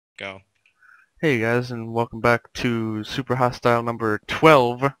Go. Hey guys, and welcome back to Super Hostile number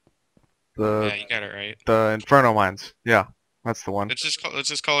 12, the Yeah, you got it right. the Inferno Mines. Yeah, that's the one. Let's just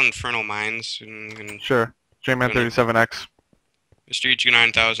call it Infernal Mines and Sure. J-Man go name it. 37X. Mr. Ichigo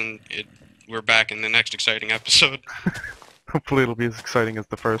 9000. We're back in the next exciting episode. Hopefully it'll be as exciting as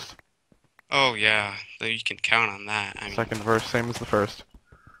the first. Oh yeah, you can count on that. I mean, Second verse, same as the first.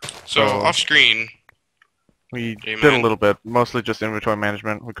 so So off screen, we did a J-Man. little bit, mostly just inventory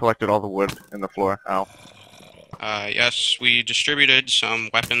management. We collected all the wood in the floor. Ow. Yes, we distributed some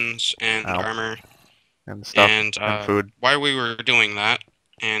weapons and Ow. armor, And stuff. and And food. while we were doing that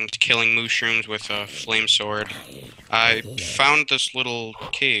and killing mushrooms with a flame sword, I found this little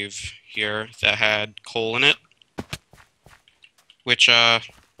cave here that had coal in it, which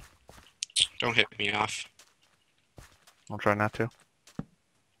don't hit me off. I'll try not to.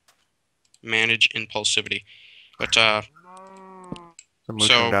 Manage impulsivity. But There's a mushroom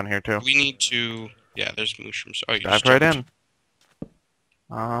so down here too. we need to. Yeah, there's mushrooms. Oh, you Dive just right jumped.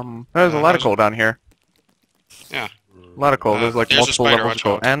 in. There's a lot of how's it? coal down here. Yeah. A lot of coal. There's like There's a multiple spider, levels of watch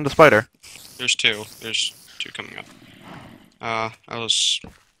coal. out. And the spider. There's two. There's two coming up. I was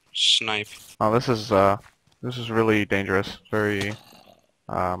snipe. Oh, this is really dangerous. Very,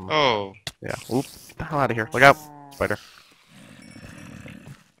 Oh. yeah. Oop, get the hell out of here. Look out, spider.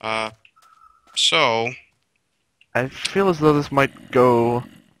 So I feel as though this might go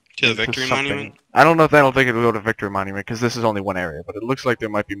to the into victory something. monument. I don't know if I don't think it'll go to Victory Monument because this is only one area, but it looks like there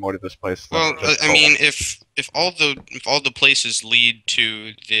might be more to this place than Well, just I coal. mean, if all the places lead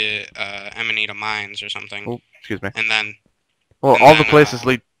to the Amanita mines or something, Oh, excuse me. and then Well, and all the then, places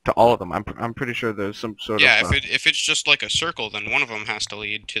lead to all of them. I'm pretty sure there's some sort yeah, of. if it's just like a circle, then one of them has to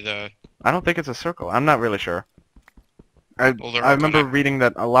lead to the. I don't think it's a circle. I'm not really sure. Well, they're I all remember connected. reading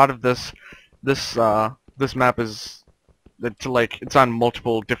that a lot of this map is it's on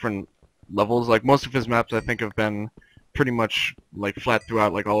multiple different levels. Like most of his maps, I think have been pretty much like flat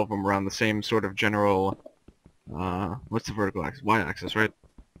throughout. Like all of them around the same sort of general. What's the vertical axis? Y-axis, right?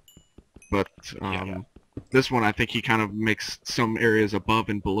 But Yeah. this one, I think he kind of makes some areas above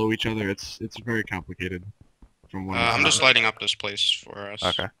and below each other. It's very complicated. From what I'm I've just seen. lighting up this place for us.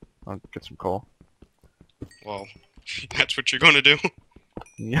 Okay, I'll get some coal. Well, that's what you're gonna do.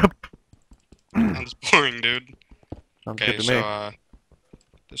 Yep. Sounds boring, dude. Sounds Okay, good to so me.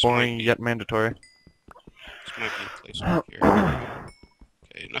 this Boring might be yet mandatory. a place over here.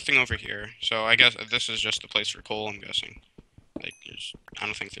 Okay, nothing over here. So I guess this is just the place for coal. I'm guessing. Like, I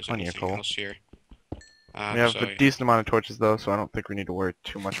don't think there's Plenty of anything coal. else here. We have So a decent amount of torches though, so I don't think we need to worry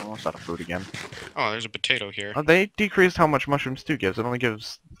too much. I'm almost out of food again. oh, there's a potato here. Oh, they decreased how much mushroom stew gives. It only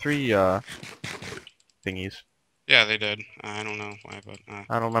gives 3 thingies. Yeah, they did. I don't know why, but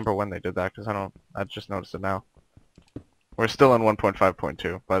I don't remember when they did that because I just noticed it now. We're still in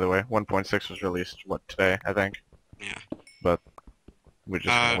 1.5.2, by the way. 1.6 was released today, I think. yeah. But we're just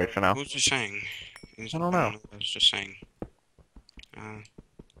gonna wait for now. What was he saying? I don't know. I was just saying. I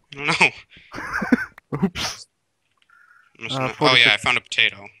don't know. Oops. Oh 46 yeah, I found a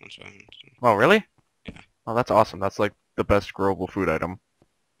potato. That's what Oh, really? Yeah. Oh, that's awesome. That's like the best growable food item.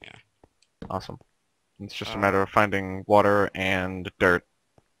 Yeah. Awesome. It's just a matter of finding water and dirt.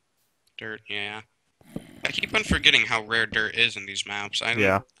 Dirt, yeah. I keep on forgetting how rare dirt is in these maps.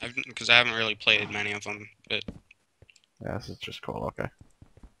 Yeah. Because I haven't really played many of them. But Yeah, this is just cool. Okay.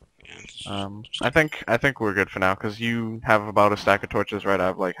 yeah, I think we're good for now because you have about a stack of torches, right? I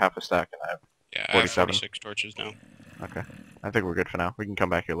have like half a stack, and I have yeah, I have 47. 46 torches now. Okay. I think we're good for now. We can come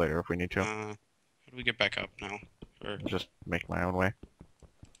back here later if we need to. How do we get back up now? Or Just make my own way.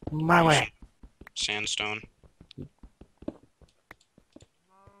 My way. sandstone.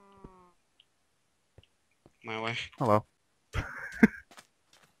 My way. Hello.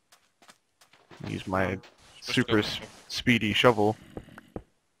 Use my Supposed to super go back up. speedy shovel.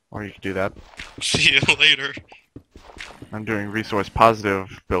 Or you could do that. See you later. I'm doing resource positive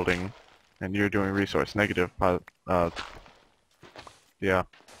building, and you're doing resource negative. Yeah.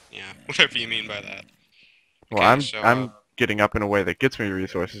 Yeah, whatever you mean by that. Well, Okay, so, I'm getting up in a way that gets me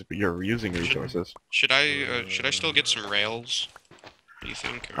resources, but you're using resources. should I still get some rails? Do you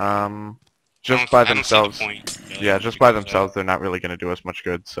think? Or... Just by I don't see the themselves. point, really, Yeah, just by because, themselves, they're not really going to do us much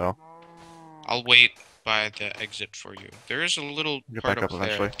good. So I'll wait by the exit for you. There is a little get part back up over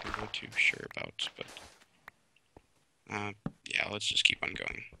there eventually. I'm not too sure about, but yeah, let's just keep on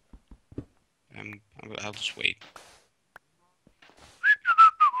going. I'll just wait.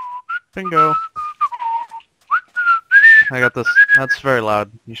 Bingo. I got this. That's very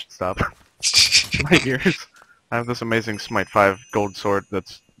loud. You should stop. My ears. I have this amazing Smite 5 gold sword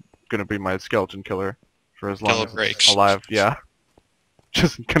that's gonna be my skeleton killer for as long Till it as breaks. it's alive. Yeah.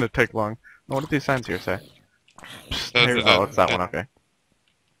 just gonna take long. Oh, what do these signs here say? Psst, The, here, the, oh, it's that the, one. Okay.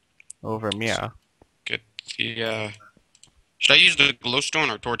 Over Mia. get the, should I use the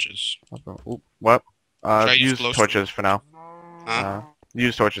glowstone or torches? Oop, what? Should I use Use glowstone? torches for now. Huh?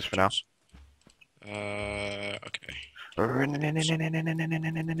 Use torches for now. Okay.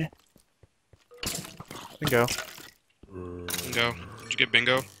 Bingo. Bingo. Did you get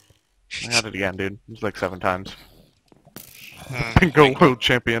bingo? I had it again, dude. It was like 7 times. Bingo Bingo. world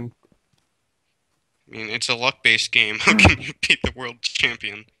champion. I mean, it's a luck-based game. How can you beat the world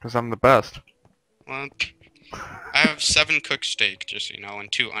champion? Because I'm the best. Well, I have 7 cooked steak, just so you know,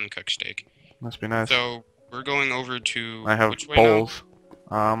 and 2 uncooked steak. Must be nice. So, we're going over to... I have which way bowls.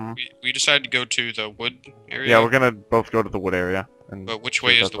 now? We decided to go to the wood area? Yeah, we're gonna both go to the wood area. And But which see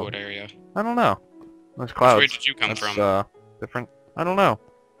way if is that's the all. wood area? I don't know. There's clouds. Which way did you come That's, from? Different. I don't know.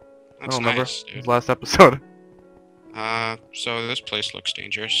 I That's don't remember. nice, It was dude. last episode. So this place looks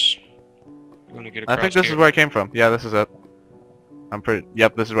dangerous. You wanna get I across think this here? is where I came from. Yeah, this is it. I'm pretty...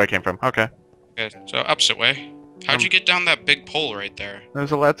 Yep, this is where I came from. Okay. Okay, so opposite way. How'd you get down that big pole right there?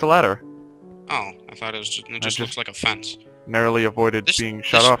 That's a ladder. Oh, I thought it just just- looks like a fence. Narrowly avoided This, being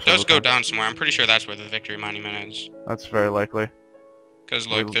shut this off. does several go times. down somewhere. I'm pretty sure that's where the victory monument is. That's very likely. Because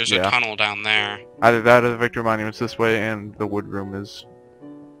look, there's yeah. a tunnel down there. Either that or the victory monument's this way and the wood room is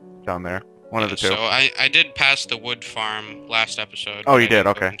down there. One of the two. So I did pass the wood farm last episode. Oh, but you I did? didn't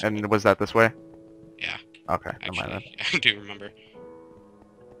go Okay. into And it. was that this way? Yeah. Okay, never mind Actually, I do remember.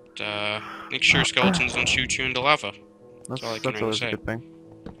 But, make sure skeletons don't shoot you into lava. That's, all I can really always say. a good thing.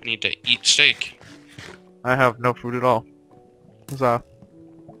 I need to eat steak. I have no food at all. Huzzah.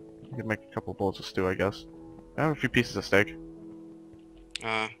 I could make a couple bowls of stew, I guess. I have a few pieces of steak.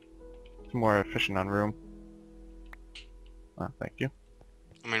 It's more efficient on room. Thank you.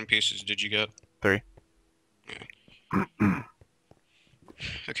 How many pieces did you get? 3. Yeah.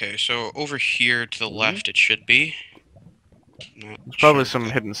 Okay, so over here to the left it should be. There's probably some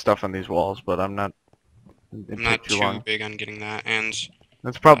hidden stuff on these walls, but I'm not... It'd I'm not take too too long. big on getting that, and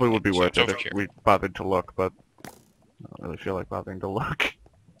This probably would be so worth it's it over if here. we bothered to look, but I don't really feel like bothering to look.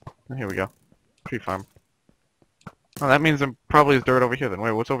 Here we go. Tree farm. Oh, that means there probably is dirt over here then.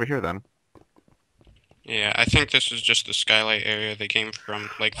 Wait, what's over here then? yeah, I think this is just the skylight area they came from,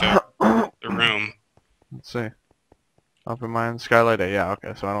 like the room. Let's see. Upper mine, skylight A. Yeah,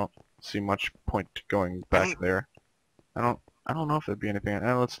 okay. So I don't see much point to going back there. I don't know if there'd be anything.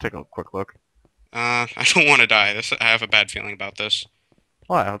 Let's take a quick look. I don't want to die. I have a bad feeling about this.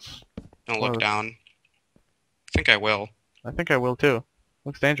 Why? Let's, Don't well, look down. I think I will. I think I will too.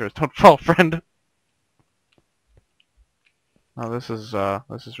 Looks dangerous. Don't fall, friend. Oh, this is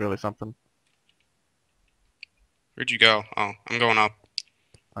really something. Where'd you go? Oh, I'm going up.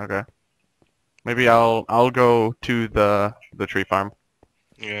 Okay. Maybe I'll go to the tree farm.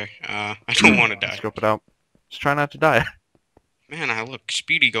 Yeah, I don't want to die. Scope it out. Just try not to die. Man, I look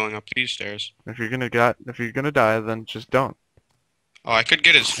speedy going up these stairs. If you're gonna die, then just don't. Oh, I could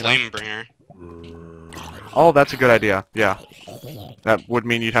get his flame bringer. Oh, that's a good idea. Yeah. That would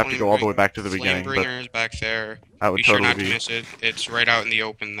mean you'd have to go all the way back to the Flame beginning, but bringer is back there. that would Be sure totally not to be... miss it. It's right out in the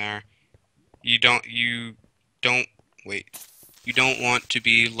open there. You don't want to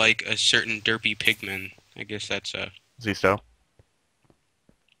be like a certain derpy pigman. I guess that's a... Zisto.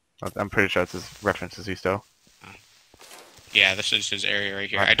 I'm pretty sure it's his reference to Zisto. Yeah, this is his area right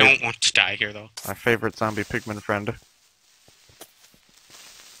here. My I don't want to die here, though. My favorite zombie pigman friend.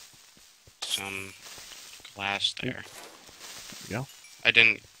 Some glass there. There we go. I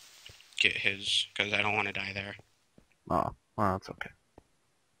didn't get his, because I don't want to die there. Oh, well, that's okay.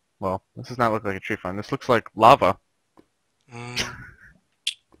 Well, this does not look like a tree farm. This looks like lava.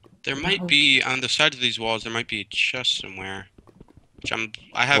 There might be, on the side of these walls, there might be a chest somewhere. Which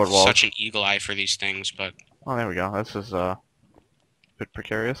I have What walls? such an eagle eye for these things, but... Oh, there we go. This is a bit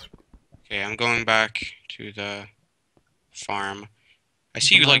precarious. Okay, I'm going back to the farm. I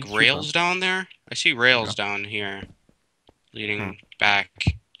see, Come on, like, tree rails down there. I see rails Yeah. down here. Leading back.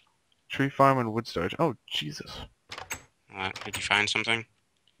 Tree farm and wood storage. Oh, Jesus. Did you find something?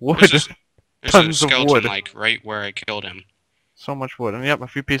 Wood. There's a Tons of skeleton, wood. like, right where I killed him. So much wood. And yep, a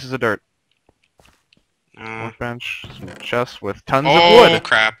few pieces of dirt. Workbench, some chests with tons of Oh, wood.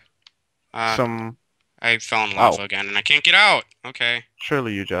 crap. Some... I fell in lava again, and I can't get out! Okay.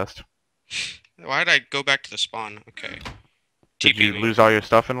 Surely you just... Why did I go back to the spawn? Okay. Did you TP me. lose all your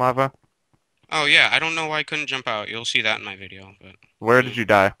stuff in lava? Oh, yeah, I don't know why I couldn't jump out. You'll see that in my video, but... Where did you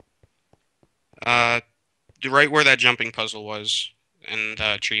die? Right where that jumping puzzle was, in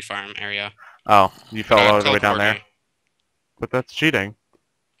the tree farm area. Oh, you fell all the way down teleporting. there? But that's cheating.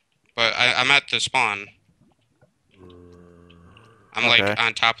 But I'm at the spawn. I'm like Okay.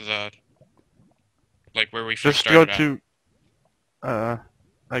 on top of the like where we first Just go started at. to uh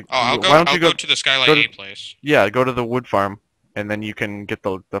like Oh, I'll why go. don't I'll you go go to the Skylight go to A place. yeah, go to the wood farm and then you can get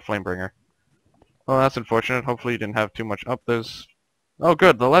the flame bringer. Oh, that's unfortunate. Hopefully you didn't have too much. Oh, there's oh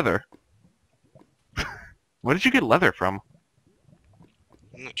good, the leather. Where did you get leather from?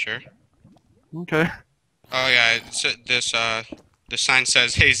 I'm not sure. Okay. Oh yeah, the sign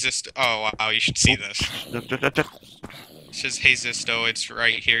says Hazisto. Oh wow, you should see this. Oop. It says Hazisto. It's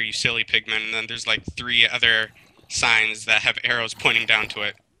right here, you silly pigman. And then there's like three other signs that have arrows pointing down to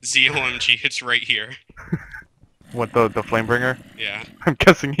it. ZOMG, it's right here. What the flame bringer? Yeah. I'm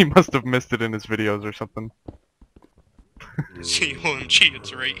guessing he must have missed it in his videos or something. ZOMG,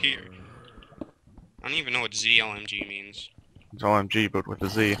 it's right here. I don't even know what ZLMG means. It's OMG, but with a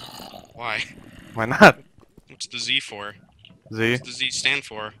Z. Why? Why not? What's the Z for? Z? What's the Z stand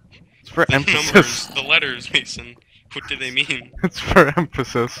for? It's for The emphasis. numbers, the letters, Mason. What do they mean? It's for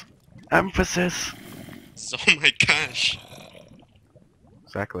emphasis. Emphasis! Oh my gosh.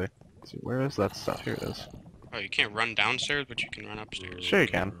 Exactly. Let's see, where is that stuff? Here it is. Oh, you can't run downstairs, but you can run upstairs. Sure you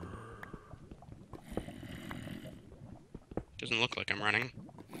can. Doesn't look like I'm running.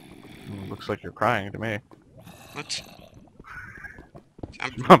 Looks like you're crying to me. What?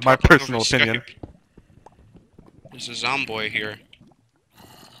 I'm My talking personal over opinion. Skype. There's a zomboy here.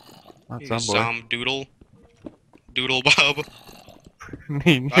 That's Hey, some boy. Doodle. Doodle Bob.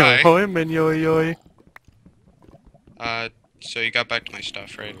 Nino Bye. hoy minyo yoy. So you got back to my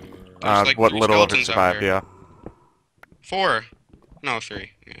stuff, right? There's like What three little of it skeletons out survived, here. yeah. Four. No,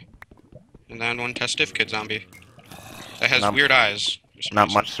 three. Yeah. And then one testificate zombie. That has Not- weird eyes. for some Not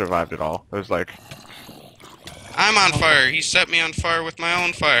reason. much survived at all. There's like... I'm on fire! He set me on fire with my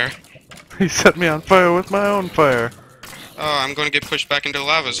own fire. He set me on fire with my own fire. Oh, I'm gonna get pushed back into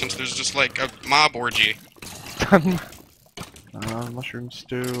lava since there's just like a mob orgy. Done. Mushroom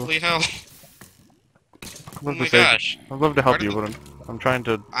stew. Holy hell. I'd Oh love my to say- gosh. I'd love to Why help did you, the- but I'm trying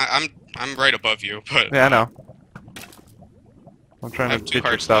to... I'm right above you, but Yeah, I know. I'm I trying to have 2 get your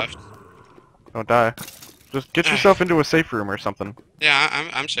hearts stuff. left. Don't die. Just get yourself into a safe room or something. Yeah,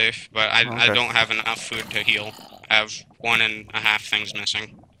 I'm safe, but I Okay. don't have enough food to heal. I have 1.5 things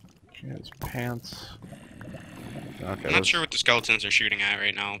missing. Okay, his pants. Okay, I'm not that's sure what the skeletons are shooting at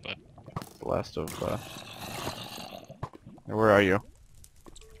right now, but the last of, Where are you?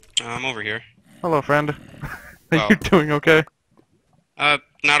 I'm over here. Hello, friend. Are Oh. you doing okay?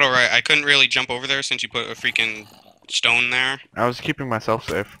 Not alright. I couldn't really jump over there since you put a freaking stone there. I was keeping myself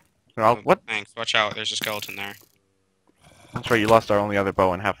safe. Oh, What? Thanks. Watch out. There's a skeleton there. That's right, you lost our only other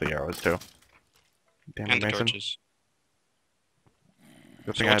bow and half the arrows, too. Damn it, And the Mason. torches.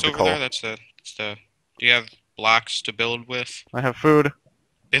 Good So thing I had what's the over coal. there? That's the... Do you have blocks to build with? I have food.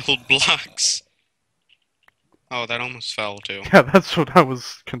 Build blocks. Oh, that almost fell, too. Yeah, that's what I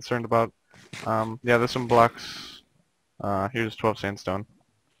was concerned about. Yeah, there's some blocks. Here's 12 sandstone.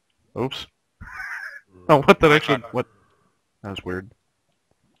 Oops. Oh, what that actually... What? That was weird.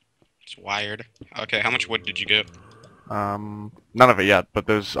 It's wired. Okay, how much wood did you get? None of it yet, but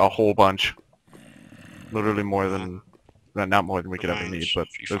there's a whole bunch. Literally more than... Not more than we could ever need, but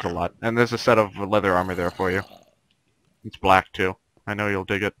there's a lot. And there's a set of leather armor there for you. It's black, too. I know you'll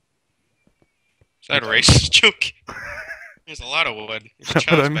dig it. Is that a racist joke? There's a lot of wood. There's a That's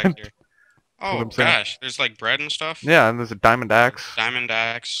what I chest back meant. here. That's what Oh I'm saying. gosh, there's like bread and stuff. Yeah, and there's a diamond axe. Diamond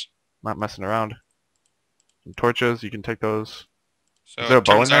axe. Not messing around. Some torches, you can take those. So Is there a it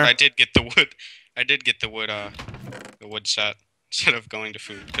bow in turns out there? I did get the wood. I did get the wood set instead of going to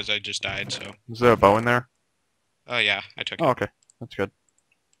food because I just died. So. Is there a bow in there? Oh yeah, I took Oh, it. okay. That's good.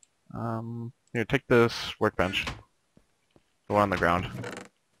 Here, take this workbench. The one on the ground.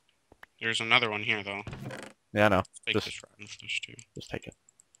 There's another one here though. Yeah, I know. Take Just- this rotten flesh too. Just take it.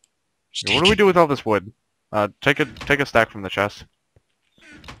 Just Here, what take do we it. do with all this wood? Take a stack from the chest.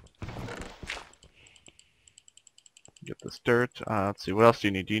 Get this dirt. Let's see, what else do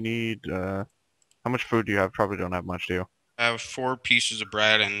you need? Do you need, how much food do you have? Probably don't have much, do you? I have 4 pieces of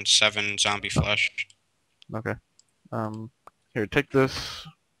bread and 7 zombie flesh. Okay. Here, take this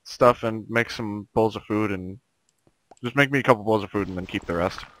stuff and make some bowls of food and just make me a couple bowls of food and then keep the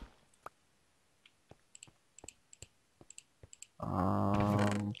rest.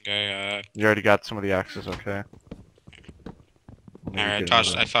 Okay. You already got some of the axes, okay. Alright,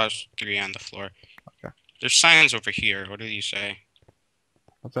 I tossed 3 on the floor. Okay. There's signs over here. What do you say?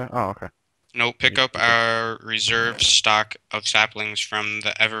 What's that? Oh, okay. No, pick up our reserve stock of saplings from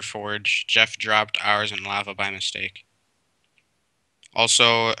the Everforge. Jeff dropped ours in lava by mistake.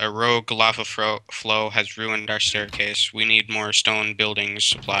 Also, a rogue lava flow has ruined our staircase. We need more stone building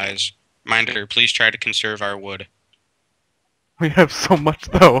supplies. Reminder, please try to conserve our wood. We have so much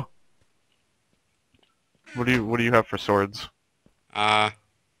though. What do you have for swords? I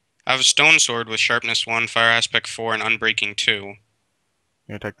have a stone sword with sharpness 1, fire aspect 4, and unbreaking 2.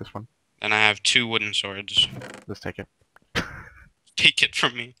 Here, take this one. Then I have 2 wooden swords. Just take it. Take it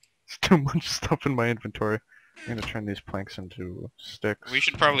from me. There's too much stuff in my inventory. I'm gonna turn these planks into sticks. We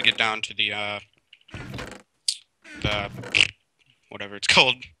should probably get down to the whatever it's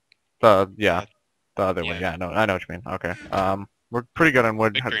called. Yeah. The other way. Yeah, no, I know what you mean. Okay. We're pretty good on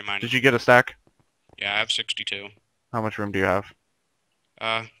wood. Victory mine. Did you get a stack? Yeah, I have 62. How much room do you have?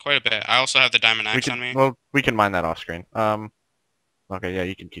 Quite a bit. I also have the diamond axe on me. Well, we can mine that off screen. Okay, yeah,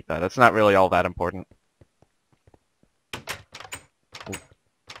 you can keep that. That's not really all that important. Okay,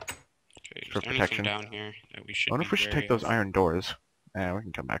 For is there protection. anything down here that we should I wonder if we should take those iron doors. Yeah, we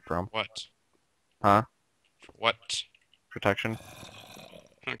can come back for them. What? Huh? For what? Protection.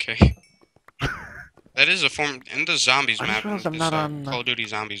 Okay. That is a form in the zombies I just map. realized I'm not on Call of Duty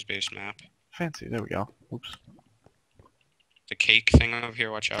zombies based map. Fancy. There we go. Oops. The cake thing over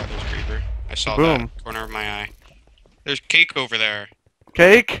here. Watch out, there's a creeper. I saw Boom. that corner of my eye. There's cake over there.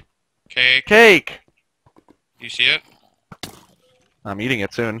 Cake! Cake. Cake! You see it? I'm eating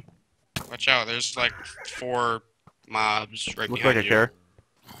it soon. Watch out. There's like 4 mobs right Looks behind like I you. care.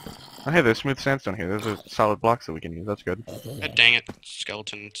 Oh, hey, there's smooth sandstone here. Those are solid blocks that we can use. That's good. God dang it,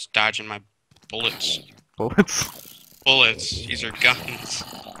 skeleton's dodging my bullets. Bullets. Bullets. These are guns,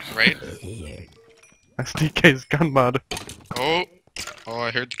 right? SDK's gun mod. Oh,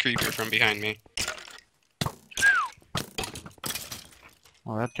 I heard the creeper from behind me.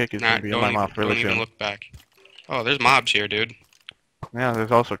 Well, that cake is Nah, gonna be in my mouth really don't even soon. look back. Oh, there's mobs here, dude. Yeah,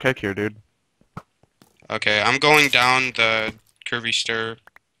 there's also cake here, dude. Okay, I'm going down the curvy stair.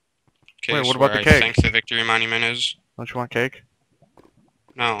 Wait, what about where the cake? I think the victory monument is. Don't you want cake?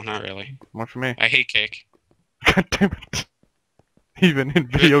 No, not really. More for me. I hate cake. God damn it. Even in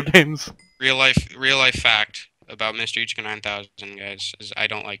video games. Real life fact about Mr. Ichika 9000, guys, is I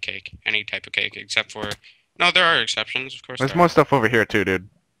don't like cake. Any type of cake, except for... No, there are exceptions, of course. There's more stuff over here too, dude.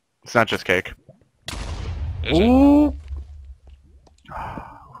 It's not just cake. Is it? Ooh!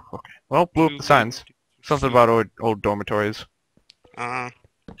 Okay. Well, blew up the signs. Something about old dormitories.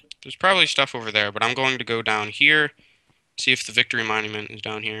 There's probably stuff over there, but I'm going to go down here, see if the victory monument is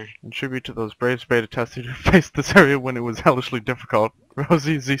down here. In tribute to those Braves beta testers who faced this area when it was hellishly difficult.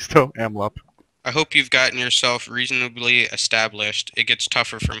 Rosie, Zisto, Amlup. I hope you've gotten yourself reasonably established. It gets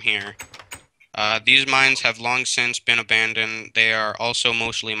tougher from here. These mines have long since been abandoned. They are also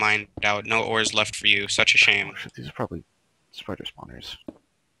mostly mined out. No ores left for you. Such a shame. Oh, shit, these are probably spider spawners.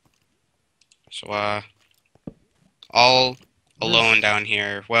 So, all alone down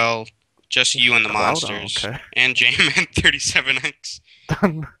here. Well, just you and the Cloud? Oh, monsters. okay. And J-Man 37X.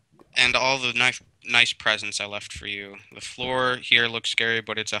 Done. And all the nice presents I left for you. The floor here looks scary,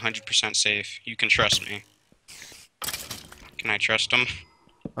 but it's 100% safe. You can trust me. Can I trust him?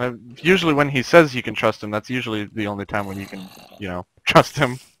 Usually when he says you can trust him, that's usually the only time when you can, trust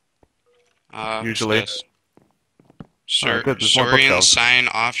him. Usually. What's this? Good, there's more Saurian bookshelves. sign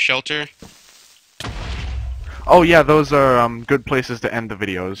off shelter. Oh yeah, those are good places to end the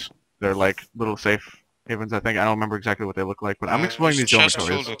videos. They're like little safe havens, I think. I don't remember exactly what they look like, but I'm exploring these Chest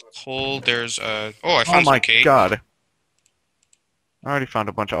dormitories. filled with coal. There's oh, I Oh found my some cake. god. I already found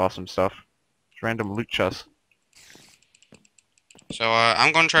a bunch of awesome stuff. It's random loot chests. So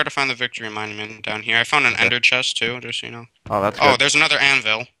I'm gonna try to find the victory monument down here. I found an Okay. ender chest too, just so you know. Oh, that's good. Oh, there's another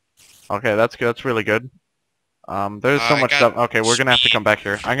anvil. Okay, that's good. That's really good. There's so I much got stuff. Okay, we're gonna have to speed. come back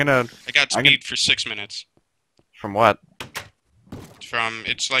here. I got I'm speed for 6 minutes. From what?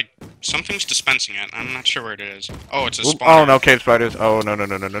 It's like something's dispensing it. I'm not sure where it is. Oh, it's a Oop, spawner. oh no, cave spiders. Oh no no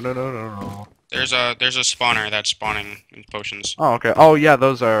no no no no no no. There's a spawner that's spawning in potions. Oh okay. Oh yeah,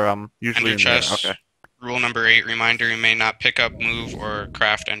 those are usually Ender in there. chests. Okay. Rule number 8: reminder: you may not pick up, move, or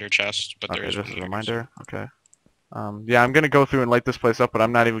craft ender chests. But there Okay, is just one a here. reminder. Okay. Yeah, I'm gonna go through and light this place up, but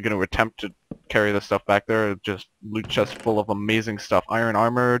I'm not even gonna attempt to carry this stuff back there. It's just loot chest full of amazing stuff: iron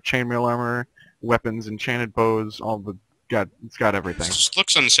armor, chainmail armor, weapons, enchanted bows, all the it's got everything. This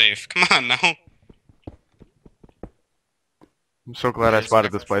looks unsafe. Come on now. I'm so glad I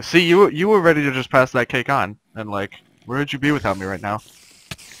spotted this place. See, you were ready to just pass that cake on, and like, where would you be without me right now?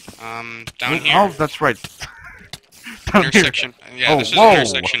 Down here. Oh, that's right. Down here. Intersection. Yeah, Oh, this is whoa.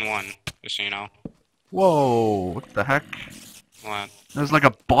 intersection 1. Just so you know. Whoa! What the heck? What? There's like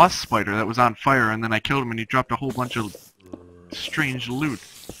a boss spider that was on fire, and then I killed him, and he dropped a whole bunch of strange loot.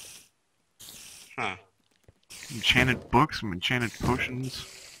 Huh. Enchanted books, some enchanted potions.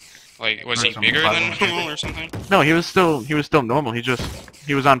 Like, was Or he some bigger than plasma normal or something? No, he was still normal.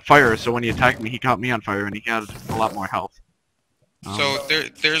 He was on fire, so when he attacked me, he caught me on fire, and he had a lot more health. So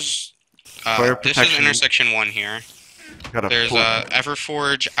there's Fire this is protection. intersection 1 here. Got a There's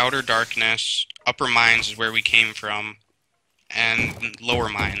Everforge, Outer Darkness, Upper Mines is where we came from, and Lower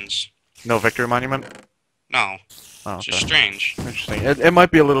Mines. no victory monument. No, Oh, it's okay. just strange. Interesting. It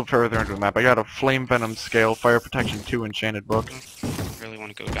might be a little further into the map. I got a Flame Venom Scale, Fire Protection 2 Enchanted Book. I really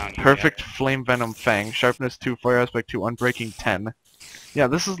want to go down here. Perfect Flame Venom Fang, Sharpness 2, Fire Aspect 2, Unbreaking 10. Yeah,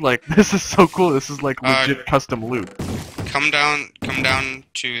 this is like, this is so cool. This is like legit custom loot. Come down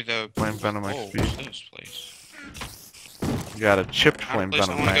to the. Flame Venom Oh, XP. what's this place? You got a chipped Not a Flame place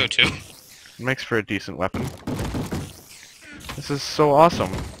Venom I want to Fang. go to. It makes for a decent weapon. This is so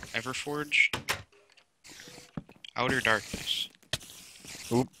awesome. Everforge, Outer Darkness.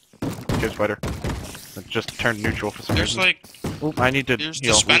 Oop. Cave spider. It just turned neutral for some There's reason. like Oop, I need to there's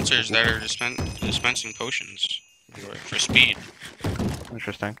heal. dispensers that are dispensing potions for speed.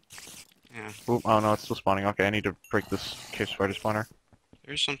 Interesting. Yeah. Oop, oh no, it's still spawning. Okay, I need to break this cave spider spawner.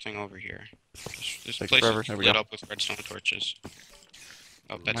 There's something over here. This Takes place forever. is There we lit go. up with redstone torches.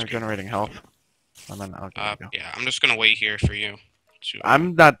 Oh, that's I'm good. generating health. And then I'll go. Yeah, I'm just gonna wait here for you.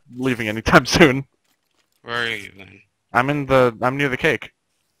 I'm not leaving anytime soon. Where are you then? I'm near the cake.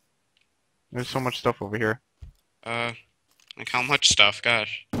 There's so much stuff over here. Like how much stuff?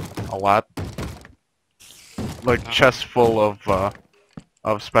 Gosh. A lot. Like chests full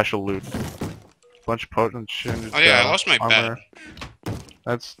of special loot. Bunch of potions. Oh yeah, I lost my armor.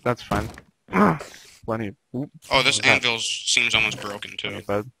 bed. That's fine. Plenty. Oop, Oh, this what was that? anvil seems almost broken too. Plenty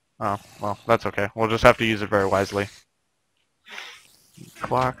bed. Oh, well, that's okay. We'll just have to use it very wisely.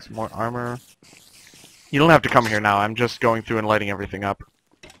 Clocks, more armor. You don't have to come here now. I'm just going through and lighting everything up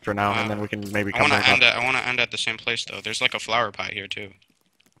for now, and then we can maybe come back up. I wanna end at the same place though. There's like a flower pot here too.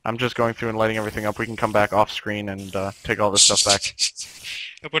 I'm just going through and lighting everything up. We can come back off screen and take all this stuff back.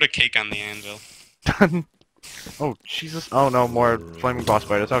 I put a cake on the anvil. Oh, Jesus. Oh, no, more flaming boss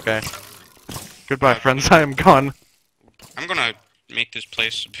spiders. Okay. Goodbye, friends. I am gone. I'm gonna make this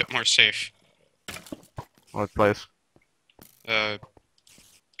place a bit more safe. What place? The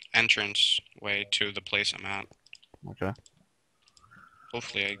entrance way to the place I'm at. Okay.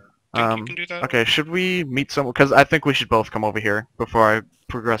 Hopefully I think you can do that. Okay, should we meet someone? Because I think we should both come over here before I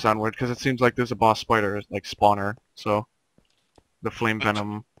progress onward, because it seems like there's a boss spider, like, spawner, so... The flame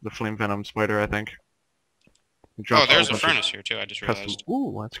venom spider, I think. Oh, there's a furnace here too, I just realized.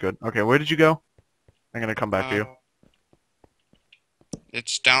 Ooh, that's good. Okay, where did you go? I'm gonna come back to you.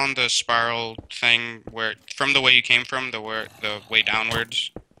 It's down the spiral thing from the way you came from, the way downwards.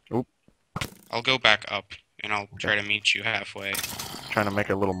 Oop. I'll go back up and I'll try to meet you halfway. Trying to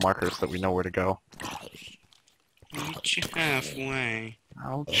make a little marker so that we know where to go. Meet you halfway.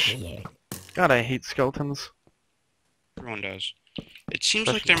 Ouch. God, I hate skeletons. Everyone does. It seems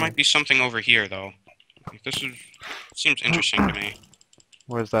like there might be something over here though. Like, seems interesting to me.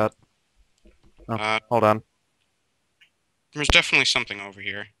 Where's that? Oh, hold on. There's definitely something over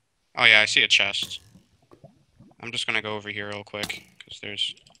here. Oh yeah, I see a chest. I'm just gonna go over here real quick, because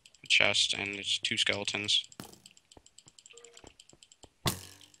there's a chest and there's 2 skeletons.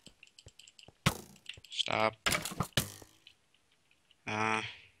 Stop. I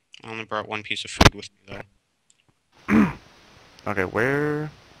only brought 1 piece of food with me though. Okay, where?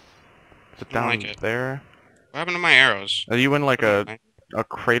 Is it down like it. there? What happened to my arrows? Are you in like a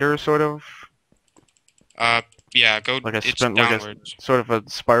crater, sort of? Yeah, go. Like It's downwards. Sort of a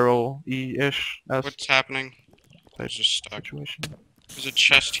spiral-y-ish. What's happening? It's just stuck. Situation. There's a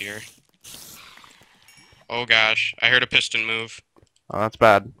chest here. Oh gosh, I heard a piston move. Oh, that's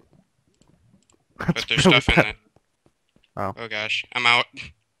bad. But there's stuff in it. Oh. Oh gosh, I'm out.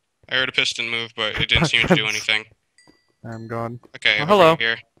 I heard a piston move, but it didn't seem to do anything. I'm gone. Okay, oh, hello.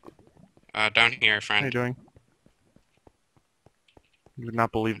 Here. Down here, friend. How you doing? You would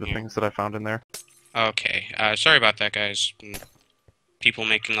not believe the things that I found in there. Okay, sorry about that, guys. People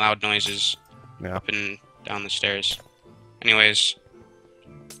making loud noises up and down the stairs. Anyways,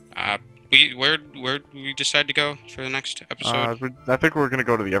 where do we decide to go for the next episode? I think we're gonna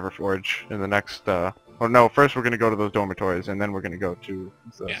go to the Everforge in the next. Or no, first we're gonna go to those dormitories, and then we're gonna go to.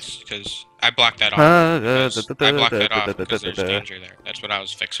 Yes, because I blocked that off. I blocked that off because there's danger there. That's what I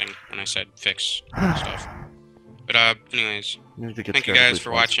was fixing when I said fix stuff. But anyways, thank you guys for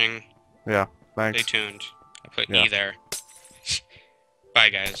watching. Yeah, thanks. Stay tuned. I put E there. Bye,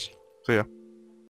 guys. See ya.